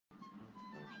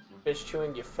Fish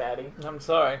chewing, you fatty. I'm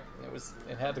sorry.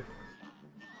 It had to...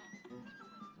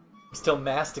 I'm still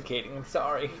masticating, I'm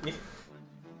sorry.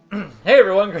 Hey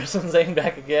everyone, Chris and Zane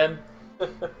back again.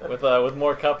 With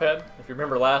more Cuphead. If you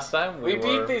remember last time, we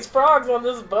beat these frogs on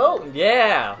this boat.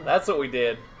 Yeah, that's what we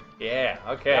did. Yeah,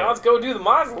 okay. Now let's go do the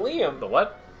mausoleum. The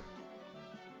what?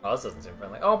 Oh, this doesn't seem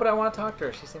friendly. Oh, but I want to talk to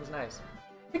her. She seems nice.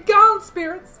 You're gone,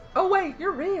 spirits. Oh wait,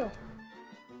 you're real.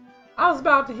 I was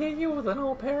about to hit you with an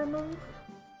old parry move.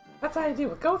 That's how you deal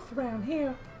with ghosts around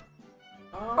here.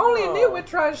 Oh. Only a newbie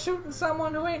tries shooting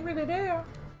someone who ain't really there.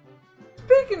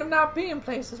 Speaking of not being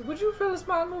places, would you fellas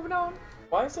mind moving on?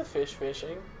 Why is a fish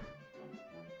fishing?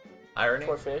 Irony?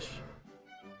 For fish?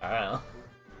 I don't know.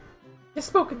 You're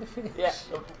spoken to fish. Yeah.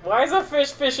 Why is a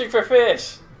fish fishing for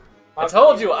fish? I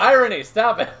told you, irony.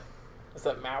 Stop it. Is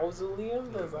that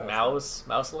mausoleum?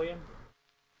 Mausoleum?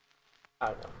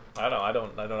 I don't know. I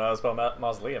don't know how to spell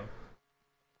mausoleum.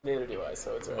 Neither do I,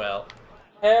 so it's alright. Well.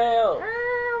 Help!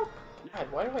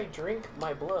 God, why do I drink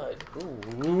my blood?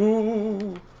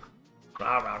 Ooh.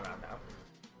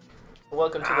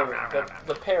 Welcome to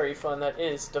the parry fun that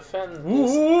is defend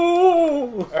this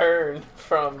Ooh. urn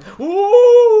from...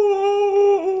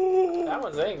 Ooh. That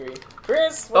one's angry.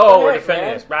 Chris, we're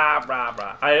defending this. Rah, rah,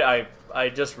 rah. I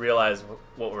just realized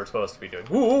what we're supposed to be doing.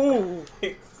 Ooh.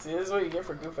 See, this is what you get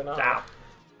for goofing off. Ah.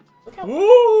 Look how...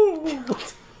 Ooh.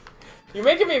 You're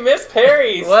making me miss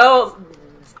parries! Well,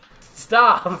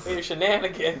 stop. With your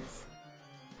shenanigans.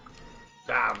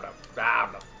 No.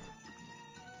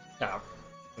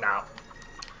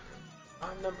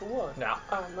 I'm number one. No.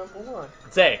 I'm number one.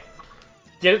 Zane,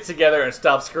 get it together and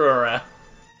stop screwing around.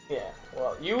 Yeah,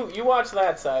 well, you watch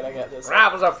that side, I got this.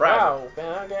 Rivals are Wow,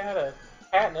 man, I got a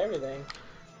hat and everything.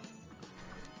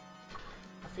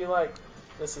 I feel like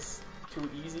this is too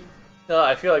easy. No,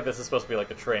 I feel like this is supposed to be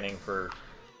like a training for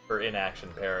in-action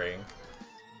parrying.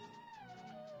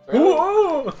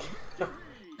 Really?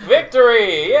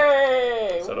 Victory!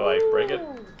 Yay! So do I break it?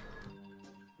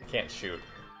 I can't shoot.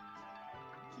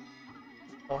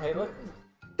 Oh, hey, look.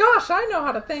 Gosh, I know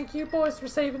how to thank you boys for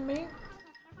saving me.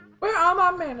 Where are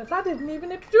my manners? I didn't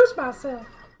even introduce myself.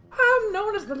 I'm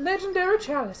known as the legendary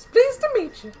Chalice. Pleased to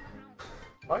meet you.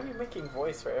 Why are you making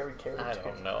voice for every character? I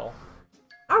don't know.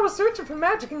 I was searching for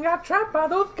magic and got trapped by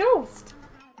those ghosts.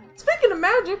 Speaking of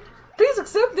magic, please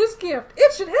accept this gift.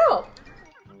 It should help.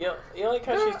 You like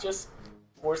how she's just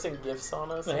forcing gifts on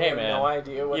us? Hey, man. No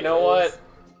idea what you know what?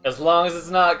 As long as it's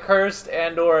not cursed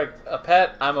and or a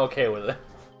pet, I'm okay with it.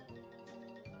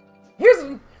 Here's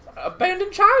an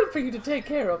abandoned child for you to take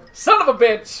care of. Son of a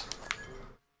bitch!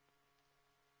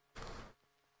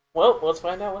 Well, let's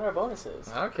find out what our bonus is.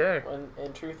 Okay. When,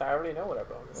 in truth, I already know what our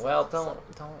bonus is. Well, so.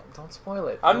 don't spoil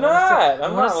it. I'm not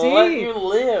letting you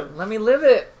live. Let me live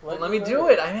it. Let me do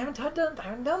it. I haven't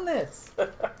done this.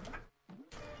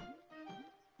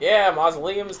 Yeah,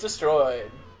 mausoleum is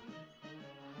destroyed.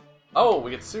 Oh,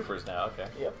 we get supers now. Okay.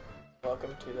 Yep.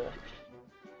 Welcome to the.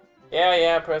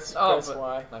 Yeah. Press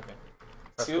Y. Okay.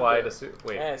 Press Super. Y to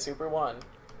wait. Yeah, Super 1.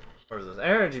 What is this?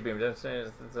 Energy beam. That's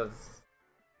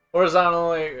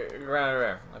horizontally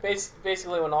ground. Okay.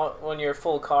 Basically, when you're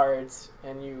full cards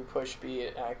and you push B,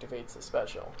 it activates the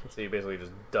special. So you basically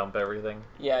just dump everything.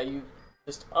 Yeah, you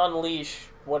just unleash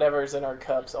whatever's in our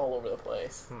cups all over the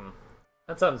place.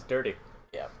 That sounds dirty.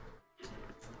 Yeah.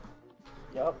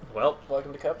 Yup. Well,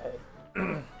 welcome to Cuphead,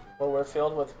 where we're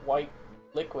filled with white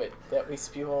liquid that we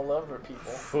spew all over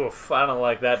people. Oof, I don't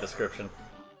like that description.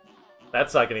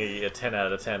 That's not going to get you a 10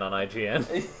 out of 10 on IGN.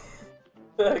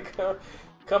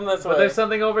 Come this way. But there's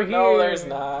something over here. No, there's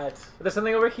not. But there's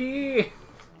something over here.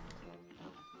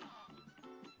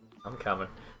 I'm coming.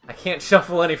 I can't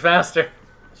shuffle any faster.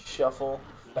 Shuffle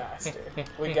faster.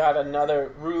 We got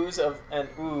another ruse of an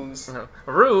ooze.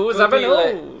 Ruse of an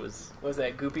ooze. Was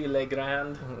that Goopy Le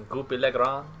Grand? Goopy Le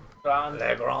Grand. Grand.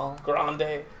 Le Grand.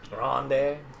 Grande.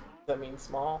 Grande. Does that mean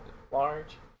small?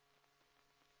 Large?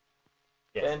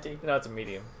 Yes. Venti? No, it's a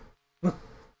medium.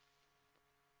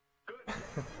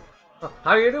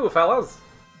 How you do, fellas?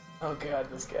 Oh god,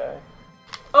 this guy.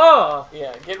 Oh!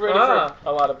 Yeah, get ready for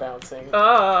a lot of bouncing. You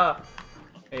know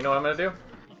what I'm gonna do?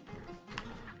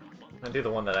 I'm gonna do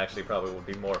the one that actually probably would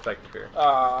be more effective here.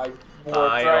 I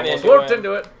warped almost warped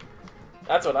into it.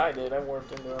 That's what I did. I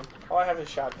warped into him. All I have is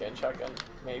shotgun. Shotgun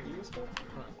may be useful.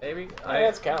 Maybe. Yeah,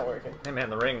 it's kind of working. Hey man,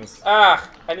 the rings. I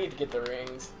need to get the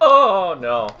rings. Oh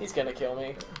no! He's gonna kill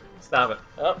me. Stop it.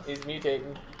 Oh, he's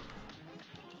mutating.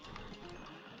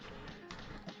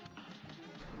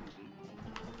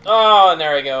 Oh, and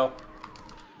there we go.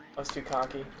 I was too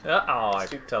cocky. I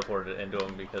teleported into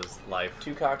him because life.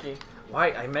 Too cocky.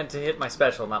 Why? I meant to hit my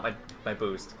special, not my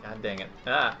boost. God dang it.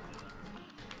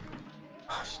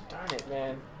 Gosh, darn it,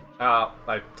 man. Oh,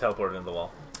 I teleported into the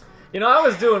wall. You know, I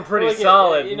was doing pretty Look at-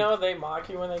 solid. You know they mock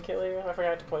you when they kill you? I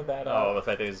forgot to point that out. Oh, the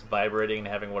fact that he's vibrating and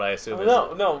having what I assume is...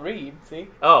 No, read, see?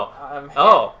 Oh. I'm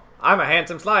I'm a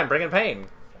handsome slime bringing pain.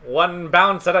 One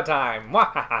bounce at a time.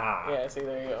 Yeah, see,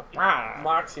 there you go. Wah.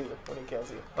 Mocks you when he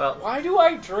kills you. Well, Why do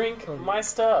I drink my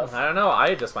stuff? I don't know. I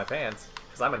adjust my pants.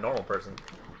 Because I'm a normal person.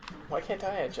 Why can't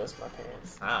I adjust my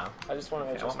pants? Ah. I just want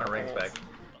to adjust I want my rings pants. back.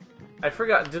 I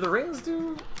forgot. Do the rings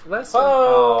do less?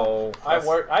 Oh!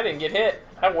 Plus- I didn't get hit.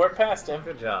 I warped past him.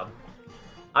 Good job.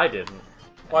 I didn't.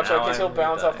 Watch And out, now because he'll I'm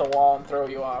bounce gonna off the die. wall and throw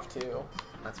you off, too.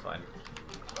 That's fine.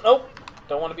 Nope!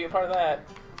 Don't want to be a part of that.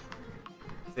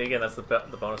 See, again, that's the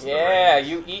bonus Yeah, of the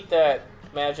you eat that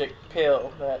magic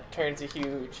pill that turns you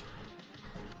huge.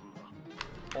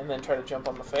 And then try to jump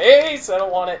on the face! I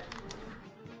don't want it.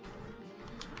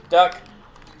 Duck.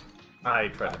 I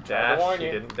tried to to dash. warn He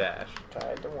you. didn't dash.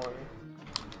 Tried to warn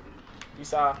you. You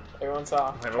saw. Everyone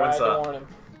saw. Everyone Tried saw. to warn him.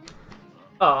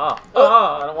 Ah. Oh,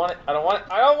 Ah. I don't want it. I don't want it.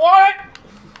 I don't want it!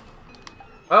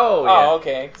 Oh, yeah. Oh,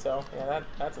 okay. So, yeah,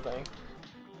 that's a thing.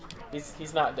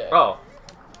 He's not dead. Oh.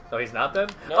 So he's not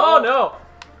dead? No. Oh, no!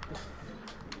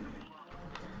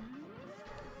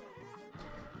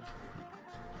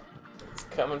 He's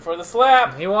coming for the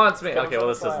slap! He wants me. Coming Okay, for well,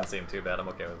 the this doesn't slap. seem too bad. I'm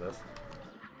okay with this.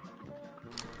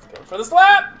 He's coming for the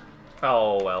slap!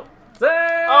 Oh, well. Zane!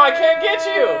 Oh, I can't get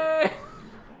you!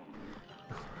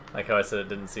 Like how I said it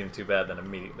didn't seem too bad, then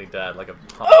immediately died like a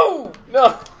punk. Oh!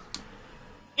 No!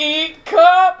 Eat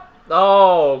cup!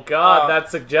 Oh, God, Oh.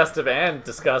 that's suggestive and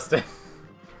disgusting.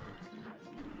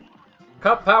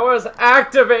 Cup powers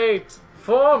activate!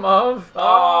 Form of...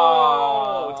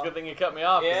 Oh. It's a good thing you cut me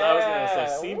off, because I was going to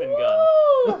say semen gun.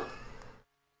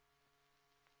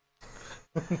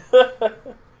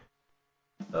 Woo!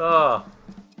 Oh.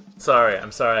 Sorry,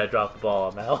 I'm sorry I dropped the ball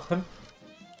on that one.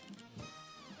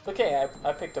 Okay,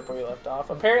 I picked up where you left off.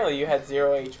 Apparently you had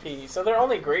 0 HP, so they're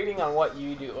only grading on what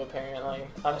you do, apparently.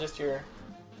 I'm just your...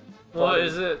 Well,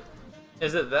 is it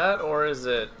that, or is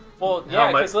it... Well, How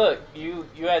yeah, much- because look, you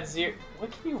had 0...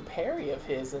 What can you parry of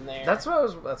his in there? That's what I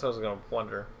was gonna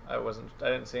wonder. I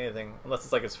didn't see anything, unless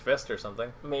it's like his fist or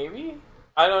something. Maybe?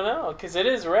 I don't know, because it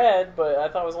is red, but I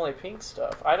thought it was only pink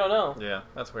stuff. I don't know. Yeah,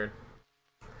 that's weird.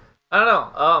 I don't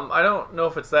know. I don't know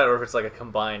if it's that or if it's like a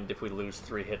combined. If we lose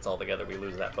 3 hits altogether, we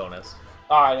lose that bonus.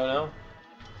 Oh, I don't know.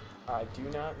 I do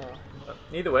not know. But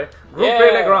either way, Groupe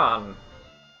Yeah. Legrand.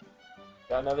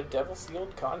 Got another devil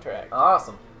sealed contract.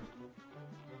 Awesome.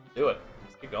 Do it.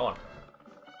 Let's keep going.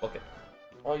 Book it.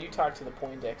 Well, you talk to the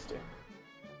Poindexter.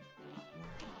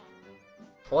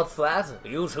 What's that?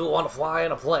 You two want to fly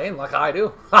in a plane like I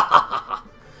do?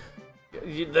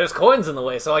 There's coins in the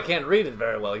way, so I can't read it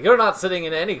very well. You're not sitting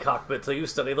in any cockpit till you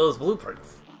study those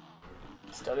blueprints.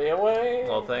 Study away.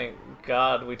 Well, thank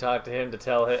God we talked to him to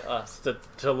tell us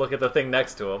to look at the thing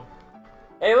next to him.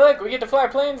 Hey, look, we get to fly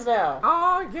planes now.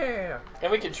 Oh, yeah.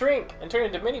 And we can shrink and turn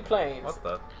into mini planes. What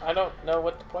the? I don't know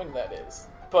what the point of that is.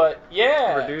 But,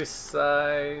 yeah. Reduce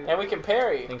size, And we can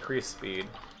parry. increase speed.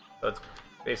 So it's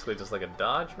basically just like a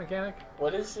dodge mechanic?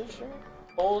 What is this shrink?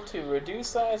 Hold to reduce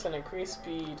size and increase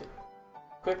speed,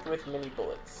 equipped with mini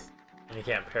bullets. And you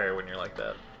can't parry when you're like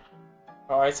that.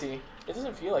 Oh, I see. It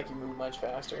doesn't feel like you move much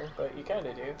faster, but you kind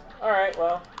of do. Alright,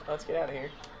 well, let's get out of here.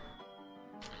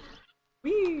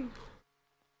 Whee!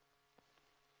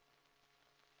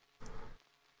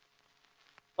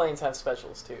 Planes have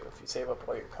specials, too, if you save up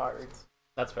all your cards.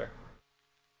 That's fair.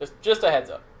 Just a heads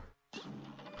up.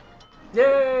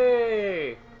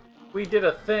 Yay! We did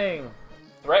a thing.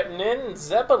 Threatening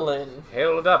Zeppelin.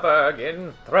 Held up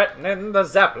again, threatening the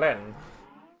Zeppelin.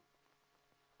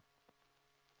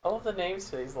 I love the names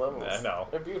to these levels. I know.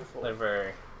 They're beautiful.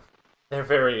 They're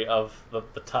very of the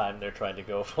time they're trying to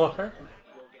go for.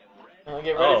 Now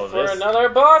get ready for this- another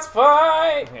boss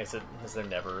fight! Is there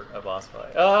never a boss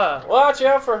fight? Ah! Watch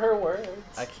out for her words.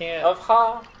 I can't. Of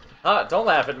ha. Ah! Don't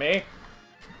laugh at me.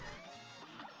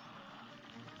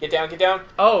 Get down, get down.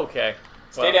 Oh, okay.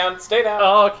 Stay down, stay down.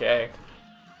 Oh, okay.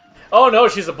 Oh no,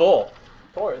 she's a bull.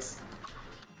 Taurus.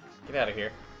 Get out of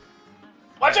here.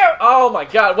 Watch out! Oh my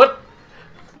God! What?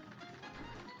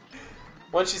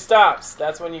 When she stops,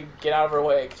 that's when you get out of her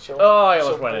way. 'Cause Oh, I she'll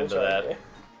almost went bull into charge that. you.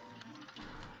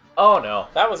 Oh no!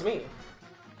 That was me.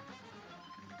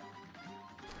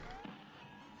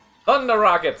 Thunder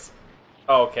rockets.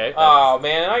 Oh, okay. Oh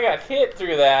man, I got hit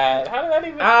through that. How did that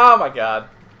even... Oh my God!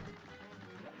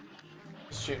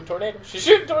 She's shooting tornadoes. She's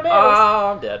shooting tornadoes.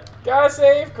 Oh, I'm dead. Gotta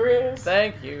save Chris.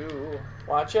 Thank you.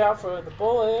 Watch out for the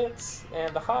bullets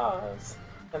and the haws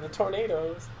and the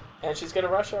tornadoes. And she's gonna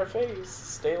rush our face.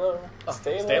 Stay low. Oh,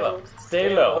 Stay stay low. low.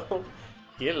 Stay low.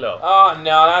 Tranquilo. Oh no,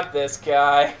 not this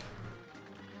guy.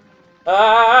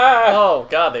 Ah! Oh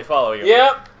god, they follow you.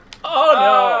 Yep. Oh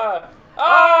no.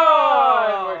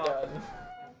 And we're done.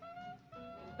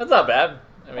 That's not bad.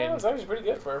 I That mean, was actually pretty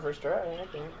good for our first try, I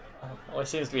think. always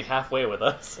seems to be halfway with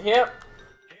us. Yep.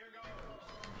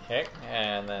 Okay,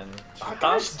 and then Oh,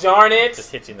 gosh darn it!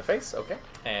 just hits you in the face. Okay,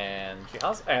 and she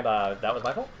has, and that was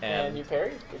my fault. And you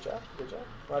parried. Good job. Good job.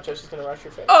 Watch out, she's gonna rush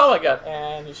your face. Oh my god!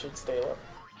 And you should stay low.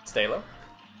 Stay low.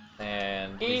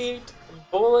 And Eat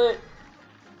bullet.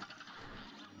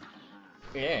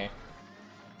 yeah,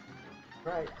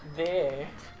 Right there.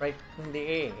 right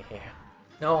there.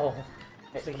 No,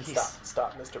 Hey, please.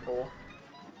 stop, Mr. Bull.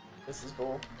 This is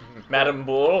Bull. Madam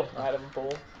Bull. Madam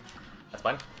Bull. That's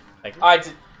fine. Thank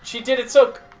you. She did it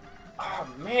so. Oh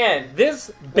man.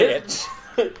 This bitch.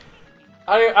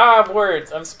 I have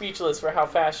words. I'm speechless for how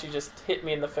fast she just hit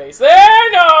me in the face.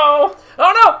 There, no!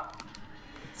 Oh no!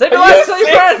 Save your life, save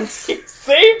friends! You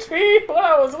saved me when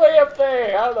I was way up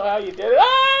there. I don't know how you did it.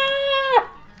 Ah!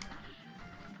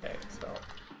 Okay, so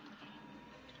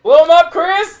Blow him up,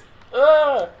 Chris!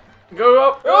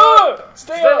 go up.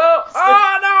 Stay Stay up! low.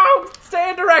 Oh no! Stay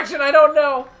in direction. I don't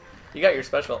know. You got your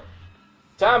special.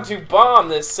 Time to bomb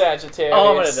this Sagittarius.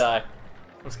 Oh, I'm gonna die.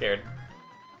 I'm scared.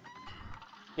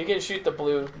 You can shoot the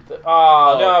blue.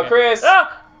 Oh, no, okay. Chris!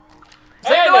 Ah!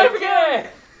 Save And your life again!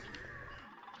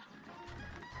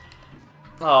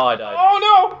 Oh, I died. Oh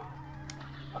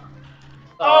no!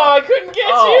 Oh, I couldn't get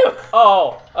you!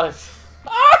 Oh.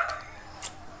 Ah!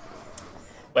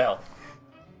 Well.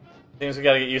 Seems we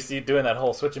gotta get used to you doing that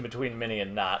whole switching between Minnie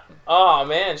and not. Oh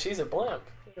man, she's a blimp.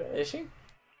 Is she?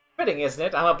 Fitting, isn't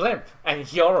it? I'm a blimp,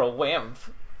 and you're a wimp.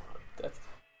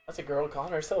 That's a girl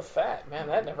calling herself fat. Man,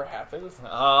 that never happens.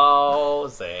 Oh,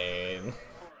 Zane.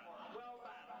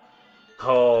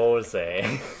 Oh,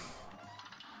 Zane.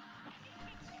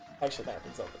 Actually, that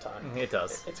happens all the time. It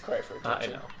does. It's cry for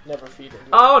attention. I know. Never feed into it.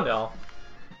 Oh, no.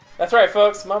 That's right,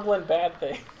 folks. Mumbling bad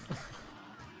things.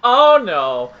 Oh,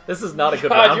 no. This is not a good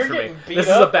God, round you're for me. getting beat This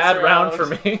is a up this bad round for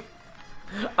round. me.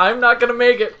 I'm not gonna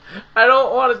make it. I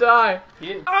don't want to die. You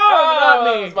didn't. Oh, not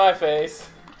that me. was my face.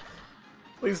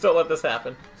 Please don't let this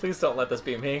happen. Please don't let this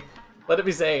be me. Let it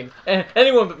be Zane.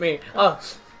 Anyone but me.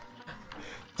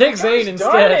 Take Zane Gosh,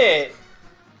 darn instead. it.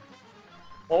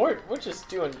 Well, we're just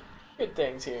doing good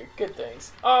things here. Good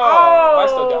things. Oh, I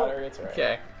still got her. It's alright.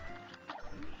 Okay.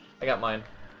 I got mine.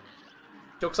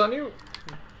 Joke's on you.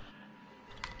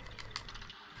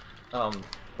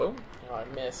 Boom. Oh, I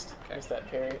missed. Okay. Missed that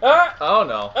parry. Ah! Oh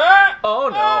no. Ah! Oh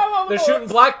no. Ah, They're bullets. shooting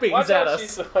black beans Watch at out,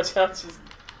 us. Watch out, she's...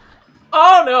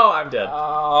 Oh no, I'm dead.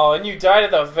 Oh, and you died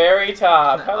at the very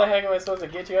top. How the heck am I supposed to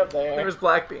get you up there? There's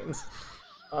black beans.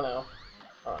 Oh no.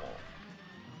 Oh no.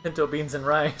 Pinto beans and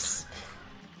rice.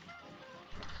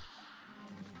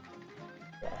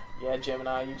 Yeah,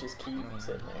 Gemini, you just keep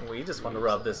sitting there. We just want to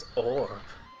rub this orb.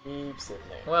 Keep sitting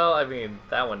there. Well, I mean,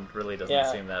 that one really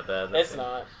doesn't seem that bad. It's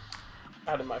not.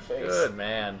 Out of my face. Good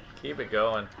man. Keep it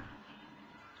going.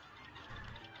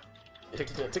 Tick,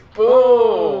 tick, tick.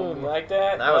 Boom! You like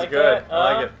that? That You was like good. That?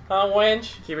 I like it. Huh,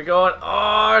 wench? Keep it going.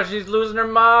 Oh, she's losing her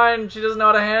mind. She doesn't know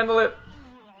how to handle it.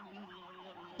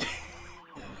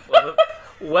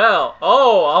 Well,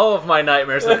 all of my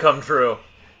nightmares have come true.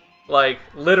 Like,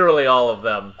 literally all of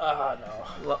them.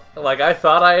 No. Like, I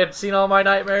thought I had seen all my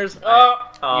nightmares. Oh!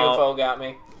 UFO got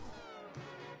me.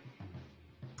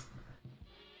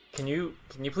 Can you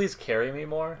please carry me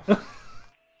more?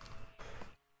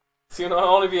 Soon I'll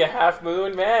only be a half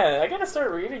moon. Man, I gotta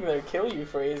start reading their kill you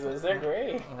phrases. They're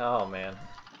great. Oh, man.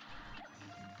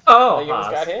 Oh, You almost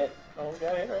Haas. got hit. Almost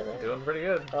got hit right there. Doing pretty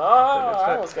good. Oh,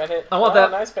 I almost got hit. I want that.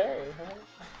 Nice parry.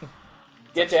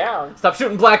 Get down. Stop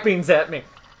shooting black beans at me.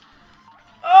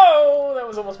 Oh, that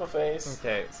was almost my face.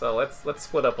 Okay, so let's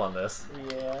split up on this.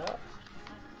 Yeah.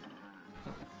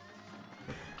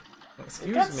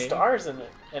 Excuse Got me. stars in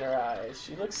her eyes.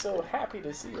 She looks so happy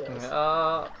to see us.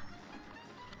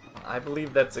 I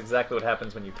believe that's exactly what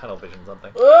happens when you tunnel vision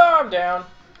something. Oh, I'm down.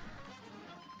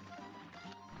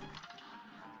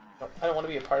 I don't want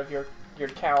to be a part of your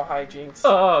cow hijinks.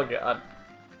 Oh god.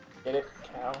 Get it?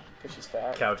 Cow. Because she's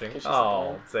fat. Couching. 'Cause she's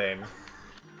Oh, a Zane.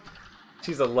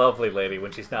 She's a lovely lady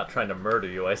when she's not trying to murder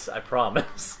you, I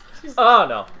promise. Oh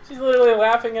no. She's literally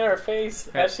laughing in our face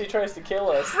as she tries to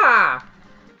kill us. Ha!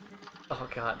 Oh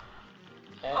god.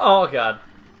 Eh. Oh god.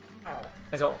 Ow.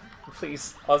 I don't.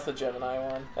 Please. Oh, it's the Gemini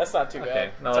one. That's not too Okay.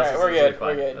 bad. No, It's this alright, is we're easily good. fine.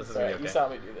 We're good. This is It's alright. okay. You saw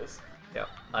me do this. Yeah.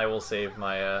 I will save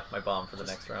my my bomb for the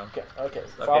next round. Okay. Okay.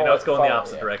 Okay, no, it's going the follow-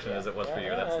 opposite direction as it was for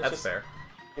you. it's That's just fair.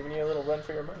 Giving you a little run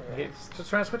for your money. Right? Just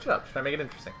trying to switch it up. Just trying to make it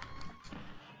interesting.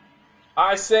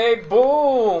 I say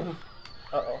boom.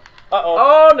 Uh-oh.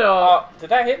 Uh-oh. Oh no! Did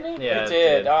that hit me? Yeah, it it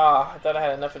did. did. I thought I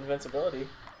had enough invincibility.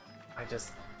 I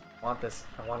just want this.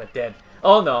 I want it dead.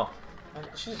 Oh no.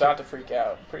 She's about to freak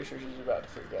out. Pretty sure she's about to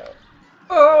freak out.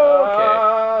 Oh, okay.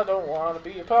 I don't want to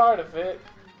be a part of it.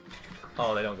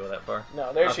 Oh, they don't go that far.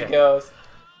 No, there she Okay. goes.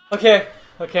 Okay.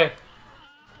 Okay.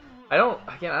 I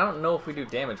don't know if we do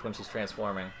damage when she's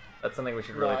transforming. That's something we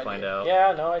should really No find idea. out.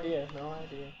 Yeah, no idea. No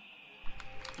idea.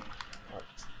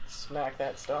 Smack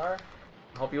that star.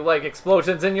 Hope you like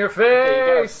explosions in your Okay, you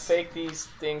gotta face. fake these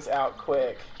things out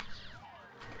quick.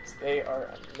 Because they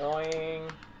are annoying.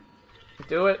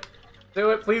 Do it.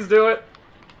 Do it. Please do it.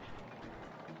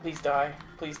 Please die.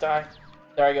 Please die.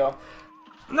 There I go.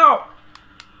 No.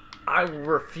 I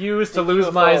refuse to The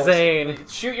lose my UFOs. Shoot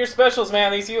Shoot your specials,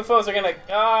 man. These UFOs are gonna...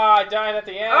 I died at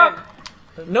the end. Ah!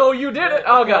 No, you did it.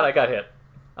 Oh god, I got hit.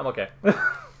 I'm okay.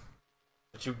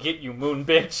 What you get, you moon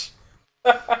bitch?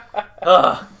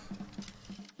 Ugh.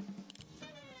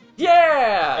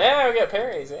 Yeah. Yeah, we got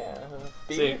parries, yeah.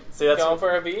 B? See, that's Going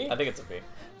for a B? I think it's a B.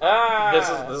 Ah!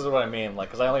 This is what I mean, like,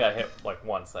 because I only got hit like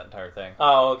once that entire thing.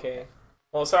 Oh, okay.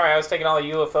 Well, sorry, I was taking all the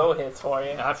UFO hits for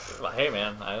you. Hey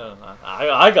man,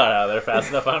 I got out of there fast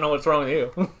enough. I don't know what's wrong with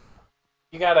you.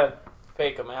 You gotta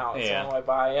fake them out, so Yeah. I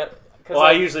buy it. Well,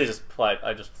 I usually just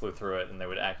flew through it, and they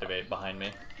would activate behind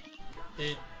me.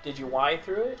 Did you Y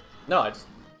through it? No, I just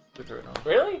flew through it. No.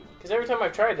 Really? Because every time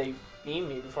I've tried, they beam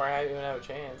me before I even have a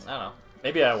chance. I don't know.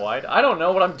 Maybe I wide. I don't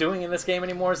know what I'm doing in this game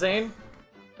anymore, Zane.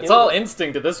 It's Kill all the-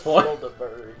 instinct at this point. Kill the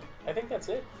bird. I think that's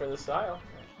it for the style.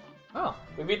 Oh.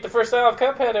 We beat the first style of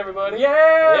Cuphead, everybody.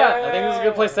 Yeah! I think this is a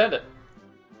good place to end it.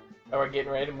 And we're getting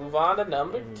ready to move on to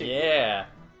number 2. Yeah.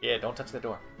 Yeah, don't touch the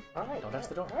door. Alright. Don't touch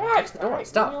the door. All Don't right. touch the door. All right.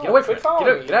 Stop. Leave me Get alone. away from Quit it.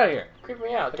 following me. Get out of here. Creep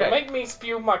me out. Okay. Don't make me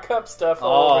spew my cup stuff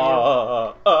all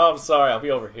over you. I'm sorry. I'll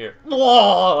be over here.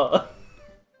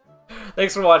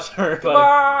 Thanks for watching, everybody.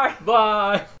 Bye!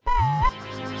 Bye.